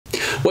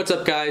What's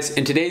up, guys?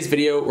 In today's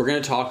video, we're going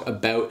to talk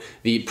about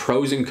the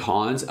pros and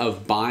cons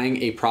of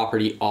buying a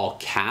property all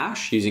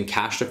cash, using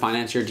cash to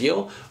finance your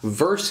deal,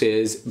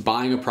 versus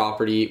buying a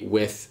property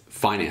with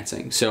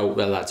financing. So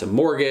whether that's a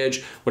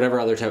mortgage, whatever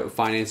other type of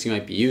financing you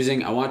might be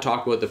using, I want to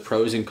talk about the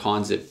pros and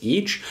cons of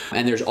each.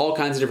 And there's all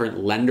kinds of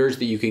different lenders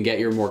that you can get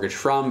your mortgage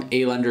from: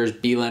 A lenders,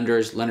 B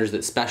lenders, lenders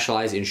that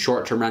specialize in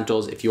short-term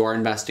rentals if you are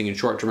investing in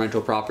short-term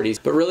rental properties.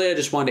 But really, I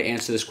just wanted to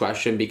answer this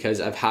question because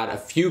I've had a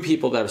few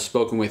people that I've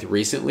spoken with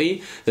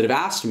recently that have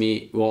asked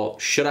me, well,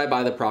 should I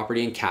buy the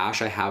property in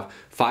cash? I have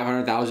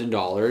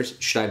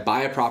 $500,000. Should I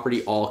buy a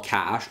property all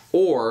cash,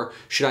 or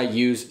should I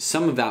use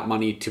some of that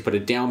money to put a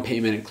down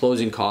payment and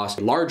closing cost,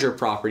 a larger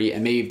property,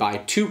 and maybe buy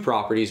two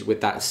properties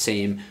with that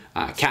same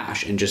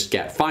cash and just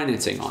get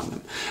financing on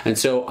them? And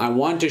so I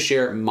want to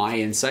share my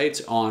insights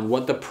on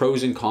what the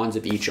pros and cons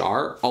of each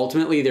are.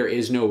 Ultimately, there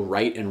is no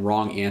right and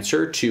wrong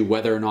answer to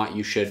whether or not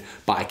you should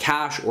buy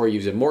cash or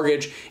use a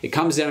mortgage. It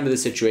comes down to the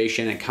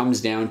situation. It comes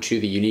down to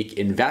the unique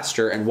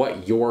investor and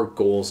what your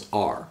goals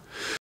are.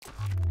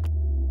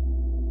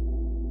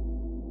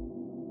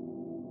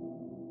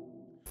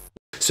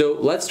 So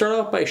let's start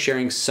off by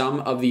sharing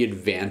some of the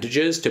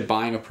advantages to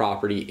buying a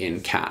property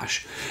in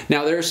cash.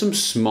 Now, there are some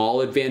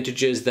small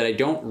advantages that I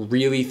don't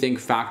really think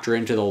factor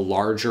into the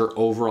larger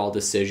overall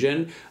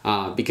decision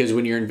because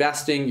when you're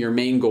investing, your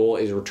main goal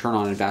is return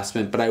on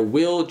investment. But I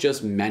will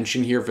just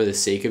mention here for the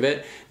sake of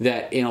it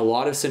that in a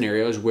lot of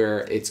scenarios where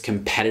it's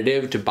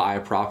competitive to buy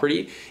a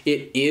property,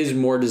 it is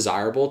more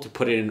desirable to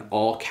put in an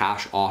all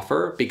cash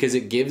offer because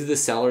it gives the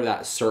seller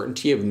that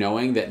certainty of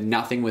knowing that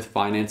nothing with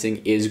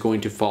financing is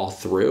going to fall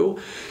through.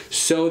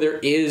 So there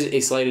is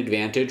a slight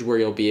advantage where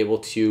you'll be able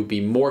to be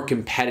more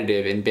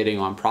competitive in bidding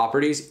on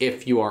properties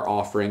if you are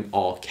offering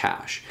all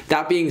cash.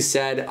 That being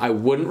said, I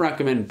wouldn't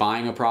recommend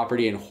buying a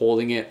property and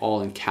holding it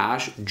all in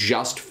cash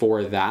just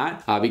for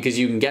that because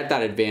you can get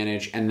that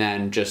advantage and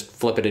then just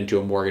flip it into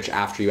a mortgage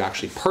after you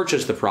actually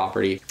purchase the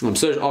property.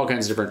 So there's all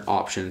kinds of different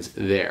options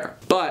there.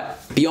 But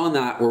beyond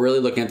that, we're really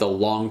looking at the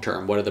long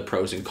term. What are the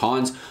pros and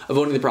cons of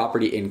owning the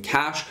property in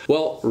cash?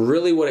 Well,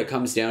 really what it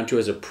comes down to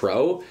as a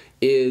pro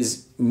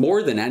is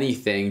more than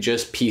anything,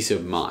 just peace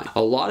of mind.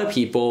 A lot of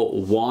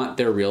people want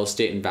their real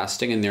estate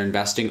investing and their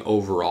investing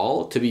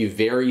overall to be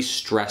very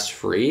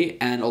stress-free,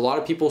 and a lot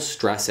of people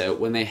stress out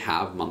when they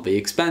have monthly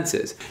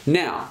expenses.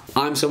 Now,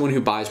 I'm someone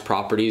who buys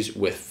properties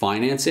with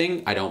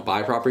financing. I don't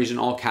buy properties in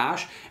all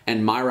cash,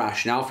 and my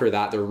rationale for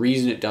that, the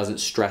reason it doesn't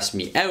stress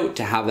me out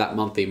to have that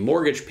monthly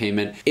mortgage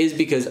payment is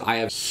because I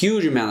have a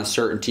huge amount of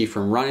certainty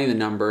from running the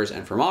numbers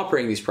and from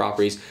operating these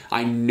properties.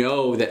 I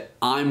know that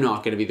I'm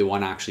not going to be the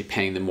one actually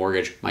paying the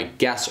mortgage. My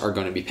guests are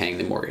going to be paying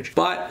the mortgage.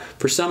 But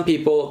for some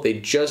people, they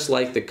just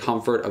like the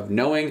comfort of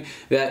knowing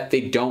that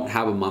they don't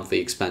have a monthly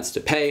expense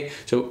to pay.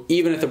 So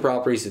even if the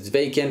property sits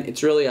vacant,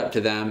 it's really up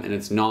to them and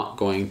it's not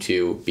going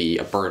to be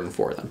a burden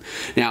for them.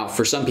 Now,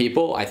 for some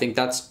people, I think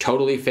that's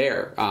totally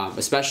fair,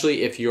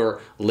 especially if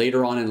you're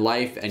later on in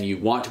life and you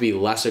want to be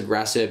less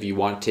aggressive, you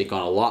want to take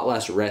on a lot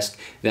less risk,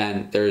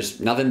 then there's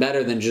nothing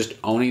better than just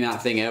owning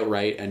that thing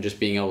outright and just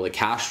being able to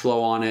cash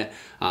flow on it.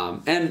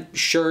 And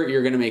sure,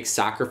 you're going to make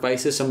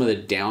sacrifices. Some of the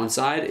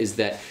downside is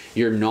that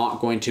you're not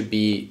going to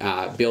be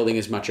building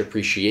as much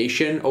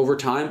appreciation over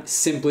time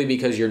simply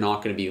because you're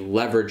not going to be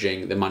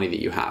leveraging the money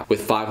that you have.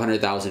 With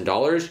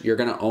 $500,000, you're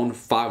going to own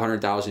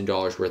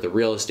 $500,000 worth of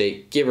real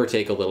estate, give or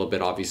take a little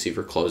bit, obviously,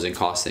 for closing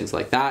costs, things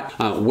like that.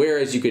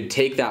 Whereas you could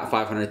take that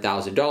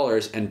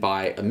 $500,000 and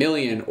buy $1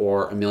 million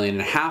or $1.5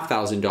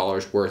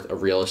 million worth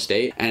of real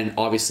estate and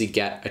obviously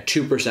get a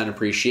 2%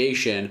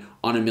 appreciation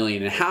on $1.5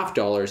 million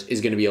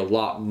is going to be a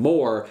lot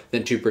more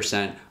than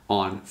 2%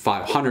 on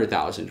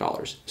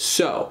 $500,000.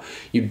 So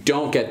you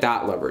don't get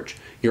that leverage.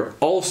 You're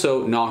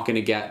also not going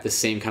to get the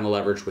same kind of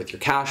leverage with your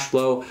cash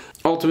flow.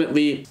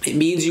 Ultimately, it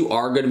means you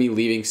are going to be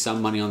leaving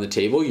some money on the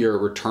table. Your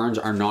returns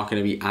are not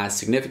going to be as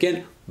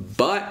significant,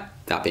 but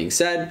that being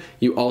said,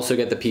 you also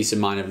get the peace of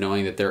mind of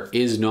knowing that there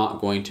is not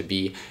going to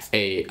be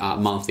a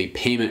monthly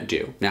payment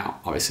due. Now,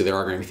 obviously there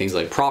are going to be things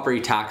like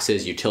property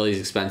taxes, utilities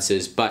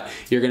expenses, but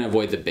you're going to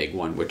avoid the big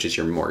one, which is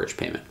your mortgage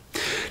payment.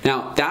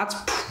 Now, that's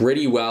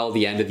pretty well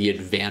the end of the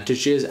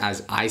advantages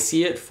as I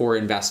see it for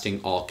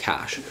investing all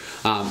cash.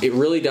 It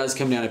really does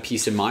come down to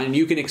peace of mind, and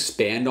you can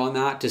expand on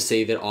that to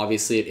say that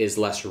obviously it is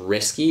less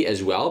risky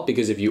as well,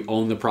 because if you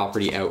own the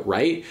property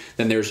outright,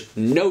 then there's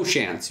no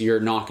chance you're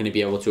not going to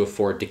be able to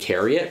afford to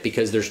carry it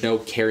because there's no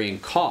carrying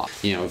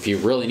cost. You know, if you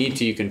really need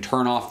to, you can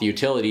turn off the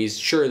utilities.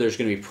 Sure, there's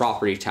going to be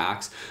property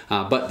tax,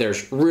 but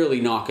there's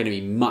really not going to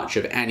be much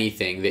of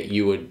anything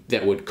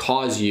that would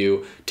cause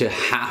you to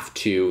have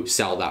to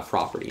sell that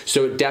property.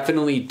 So it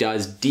definitely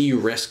does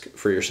de-risk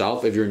for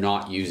yourself if you're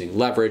not using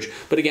leverage.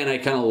 But again, I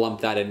kind of lump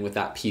that in with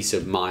that peace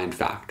of mind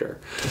factor.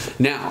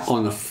 Now,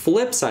 on the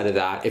flip side of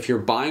that, if you're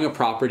buying a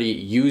property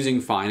using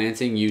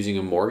financing, using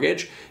a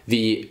mortgage,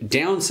 the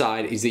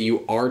downside is that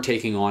you are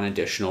taking on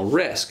additional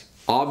risk.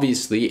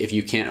 Obviously, if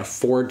you can't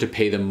afford to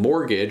pay the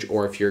mortgage,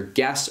 or if your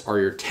guests or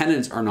your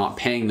tenants are not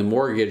paying the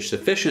mortgage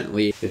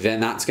sufficiently, then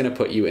that's going to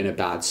put you in a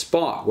bad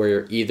spot where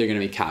you're either going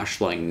to be cash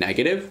flowing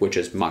negative, which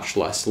is much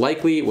less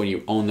likely when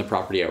you own the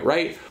property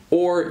outright,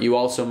 or you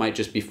also might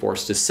just be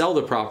forced to sell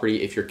the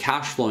property if you're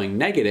cash flowing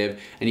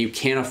negative and you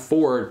can't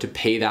afford to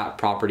pay that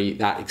property,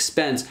 that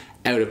expense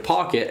out of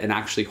pocket and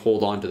actually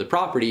hold on to the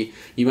property.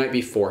 You might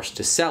be forced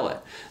to sell it.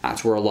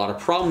 That's where a lot of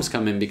problems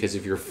come in, because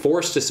if you're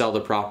forced to sell the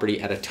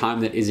property at a time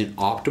that isn't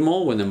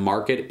optimal, when the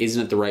market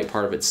isn't at the right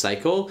part of its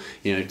cycle,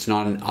 it's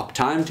not an up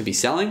time to be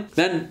selling,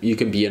 then you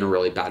can be in a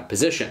really bad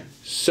position.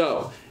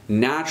 So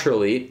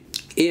naturally,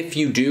 if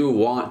you do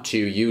want to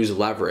use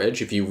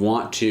leverage, if you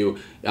want to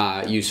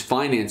use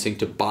financing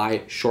to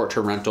buy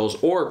short-term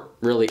rentals or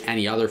really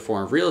any other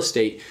form of real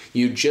estate,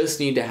 you just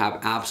need to have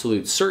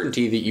absolute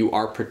certainty that you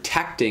are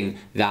protecting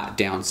that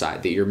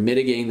downside, that you're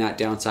mitigating that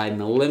downside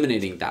and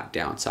eliminating that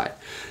downside.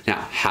 Now,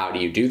 how do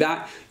you do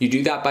that? You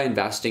do that by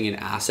investing in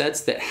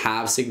assets that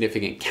have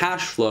significant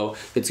cash flow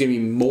that's going to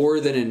be more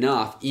than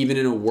enough, even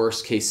in a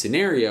worst case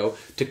scenario,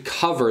 to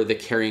cover the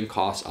carrying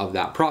costs of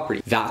that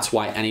property. That's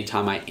why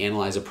anytime I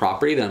analyze a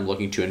property that I'm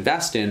looking to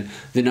invest in,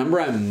 the number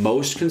I'm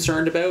most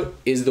concerned about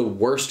is the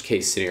worst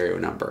case scenario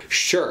number.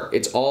 Sure,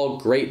 it's all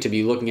great to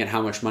be looking at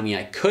how much money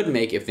I could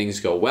make if things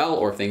go well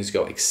or if things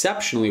go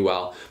exceptionally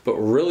well, but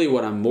really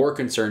what I'm more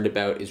concerned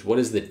about is what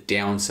is the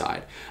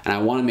downside. And I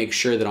want to make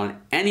sure that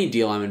on any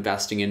deal I'm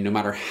investing in, no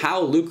matter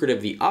how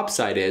lucrative the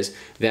upside is,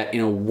 that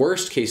in a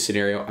worst case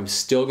scenario, I'm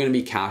still going to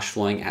be cash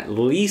flowing at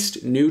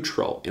least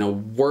neutral. In a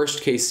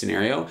worst case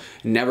scenario,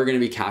 never going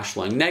to be cash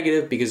flowing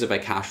negative, because if I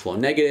cash flow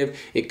negative,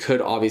 it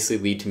could obviously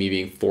lead to me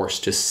being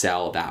forced to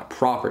sell that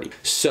property.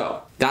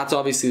 So that's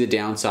obviously the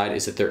downside,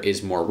 is that there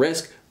is more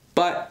risk,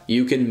 but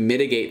you can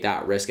mitigate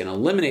that risk and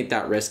eliminate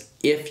that risk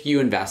if you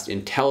invest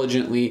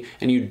intelligently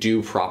and you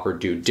do proper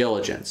due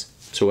diligence.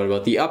 So what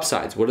about the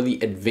upsides? What are the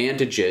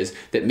advantages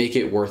that make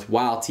it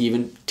worthwhile to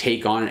even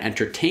take on and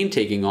entertain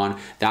taking on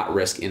that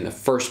risk in the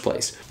first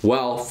place?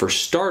 Well, for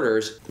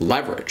starters,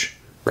 leverage.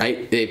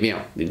 Right?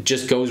 It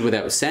just goes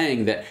without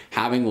saying that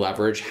having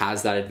leverage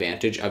has that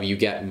advantage of you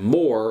get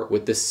more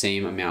with the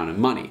same amount of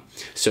money.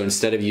 So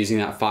instead of using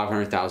that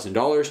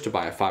 $500,000 to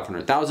buy a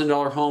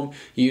 $500,000 home,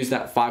 you use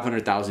that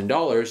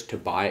 $500,000 to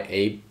buy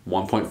a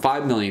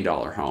 $1.5 million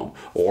home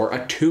or a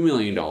 $2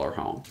 million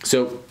home.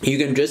 So you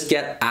can just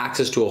get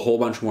access to a whole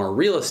bunch more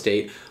real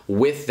estate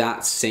with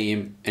that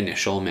same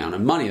initial amount of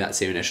money, that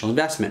same initial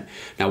investment.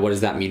 Now, what does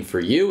that mean for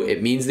you?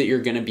 It means that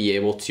you're going to be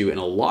able to, in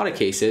a lot of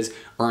cases,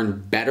 earn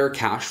better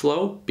cash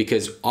flow,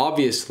 because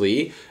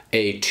obviously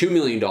a $2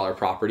 million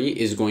property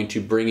is going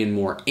to bring in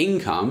more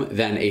income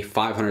than a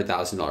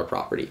 $500,000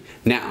 property.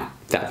 Now,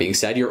 that being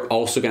said, you're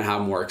also going to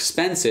have more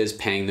expenses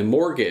paying the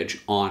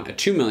mortgage on a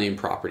 $2 million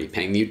property,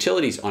 paying the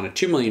utilities on a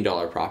 $2 million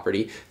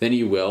property than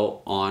you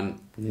will on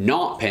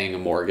not paying a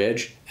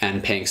mortgage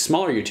and paying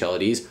smaller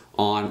utilities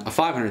on a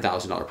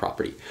 $500,000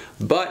 property.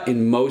 But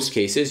in most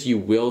cases, you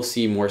will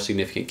see more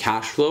significant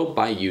cash flow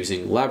by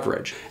using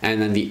leverage.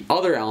 And then the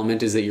other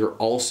element is that you're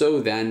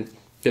also then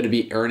going to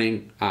be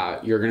earning,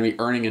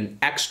 an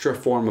extra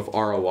form of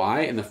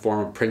ROI in the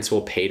form of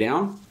principal pay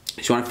down.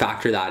 So you want to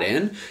factor that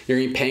in. You're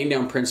going to be paying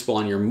down principal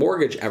on your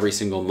mortgage every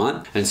single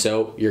month. And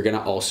so you're going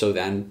to also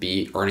then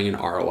be earning an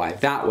ROI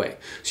that way.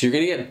 So you're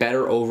going to get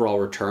better overall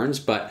returns.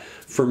 But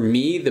for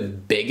me, the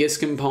biggest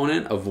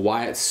component of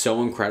why it's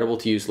so incredible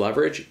to use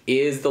leverage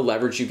is the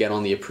leverage you get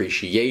on the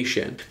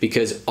appreciation.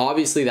 Because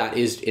obviously that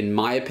is, in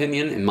my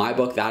opinion, in my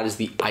book, that is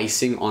the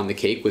icing on the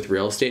cake with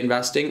real estate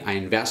investing. I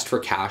invest for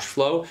cash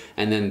flow,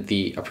 and then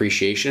the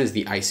appreciation is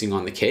the icing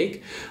on the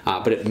cake.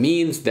 But it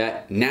means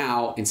that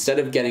now, instead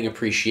of getting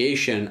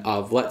appreciation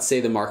of, let's say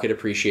the market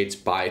appreciates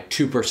by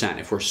 2%,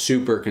 if we're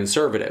super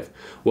conservative,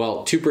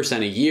 well, 2%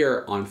 a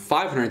year on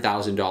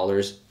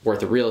 $500,000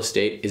 worth of real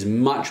estate is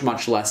much,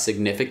 much less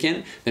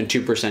significant than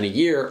 2% a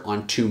year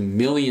on $2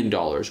 million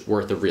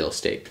worth of real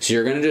estate. So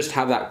you're gonna just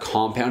have that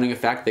compounding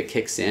effect that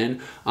kicks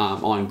in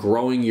on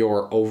growing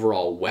your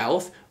overall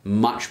wealth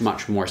much,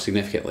 much more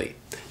significantly.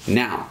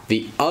 Now,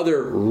 the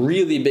other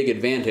really big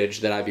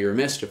advantage that I'd be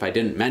remiss if I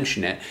didn't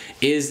mention it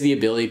is the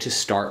ability to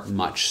start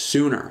much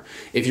sooner.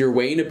 If you're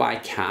waiting to buy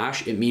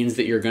cash, it means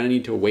that you're gonna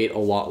need to wait a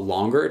lot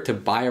longer to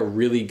buy a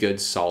really good,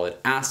 solid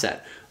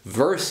asset.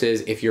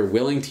 Versus if you're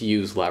willing to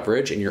use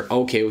leverage and you're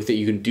okay with it,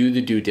 you can do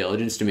the due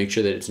diligence to make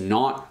sure that it's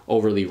not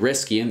overly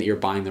risky and that you're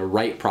buying the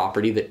right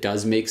property that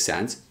does make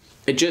sense.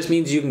 It just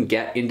means you can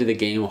get into the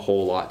game a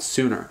whole lot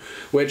sooner,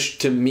 which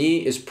to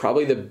me is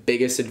probably the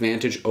biggest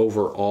advantage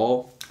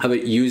overall of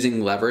it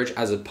using leverage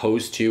as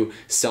opposed to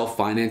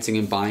self-financing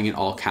and buying it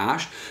all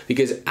cash.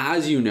 Because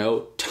as you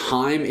know,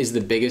 time is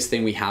the biggest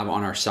thing we have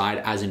on our side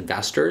as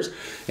investors.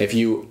 If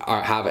you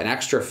have an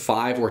extra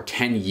 5 or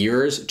 10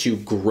 years to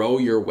grow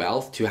your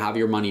wealth, to have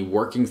your money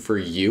working for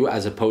you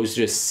as opposed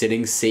to just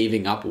sitting,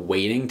 saving up,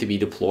 waiting to be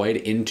deployed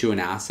into an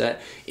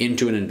asset,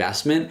 into an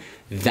investment,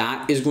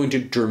 that is going to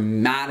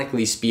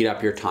dramatically speed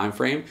up your time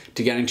frame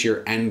to getting to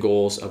your end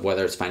goals of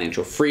whether it's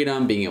financial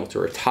freedom, being able to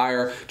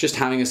retire, just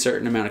having a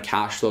certain amount of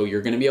cash flow.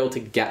 You're going to be able to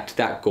get to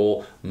that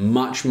goal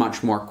much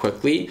more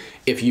quickly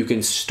if you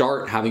can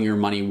start having your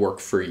money work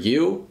for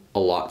you a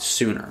lot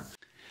sooner.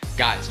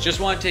 Guys, just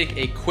want to take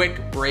a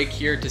quick break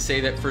here to say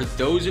that for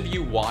those of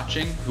you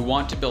watching who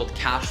want to build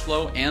cash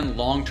flow and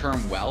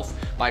long-term wealth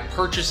by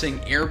purchasing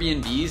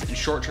Airbnbs and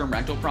short-term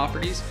rental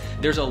properties,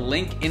 there's a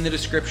link in the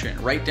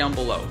description right down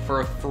below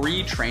for a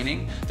free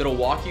training that'll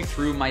walk you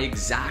through my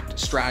exact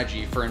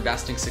strategy for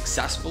investing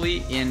successfully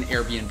in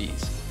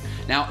Airbnbs.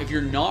 Now, if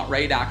you're not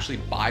ready to actually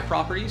buy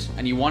properties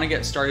and you want to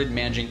get started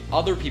managing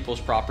other people's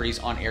properties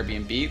on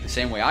Airbnb, the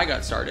same way I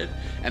got started,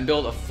 and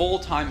build a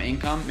full-time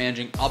income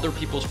managing other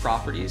people's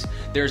properties,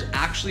 there's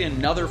actually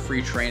another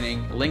free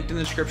training linked in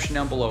the description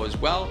down below as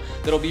well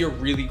that'll be a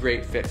really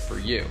great fit for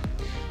you.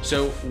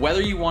 So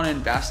whether you want to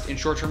invest in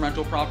short-term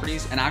rental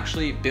properties and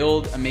actually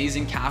build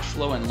amazing cash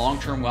flow and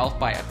long-term wealth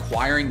by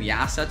acquiring the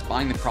assets,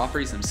 buying the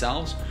properties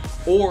themselves,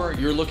 or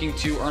you're looking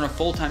to earn a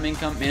full-time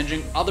income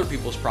managing other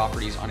people's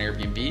properties on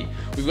Airbnb,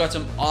 we've got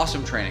some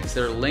awesome trainings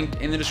that are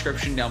linked in the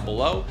description down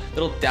below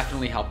that'll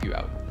definitely help you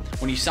out.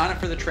 When you sign up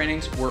for the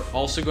trainings, we're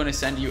also going to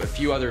send you a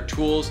few other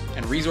tools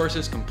and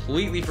resources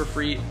completely for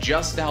free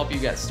just to help you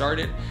get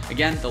started.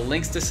 Again, the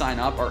links to sign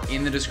up are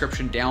in the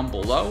description down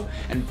below,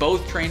 and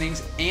both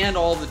trainings and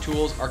all of the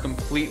tools are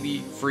completely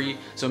free.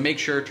 So make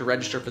sure to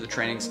register for the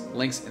trainings,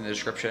 links in the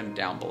description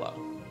down below.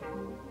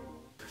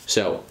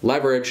 So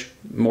leverage,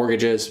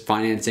 mortgages,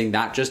 financing,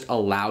 that just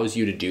allows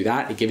you to do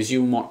that. It gives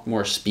you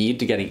more speed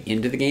to getting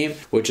into the game,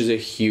 which is a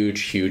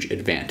huge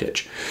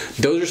advantage.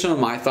 Those are some of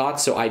my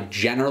thoughts. So I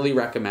generally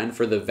recommend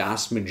for the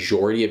vast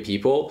majority of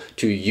people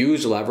to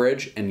use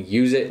leverage and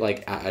use it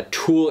like a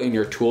tool in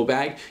your tool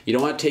bag. You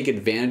don't want to take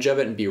advantage of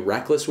it and be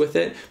reckless with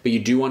it, but you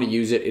do want to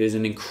use it. It is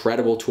an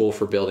incredible tool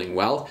for building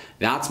wealth.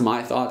 That's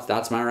my thoughts.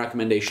 That's my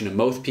recommendation to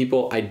most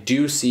people. I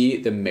do see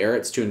the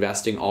merits to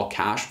investing all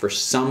cash for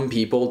some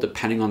people,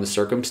 depending on the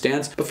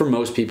circumstance, but for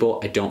most people,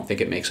 I don't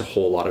think it makes a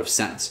whole lot of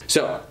sense.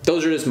 So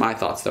those are just my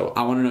thoughts though.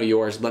 I want to know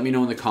yours. Let me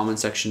know in the comment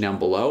section down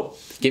below.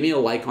 Give me a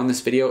like on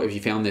this video if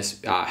you found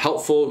this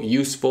helpful,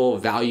 useful,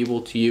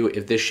 valuable to you.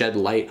 If this shed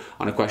light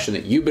on a question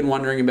that you've been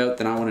wondering about,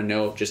 then I want to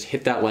know. Just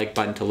hit that like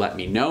button to let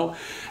me know.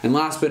 And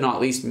last but not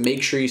least,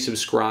 make sure you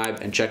subscribe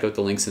and check out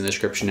the links in the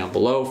description down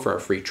below for our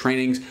free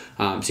trainings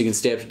so you can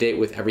stay up to date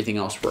with everything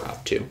else we're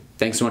up to.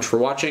 Thanks so much for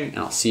watching, and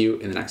I'll see you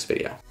in the next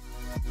video.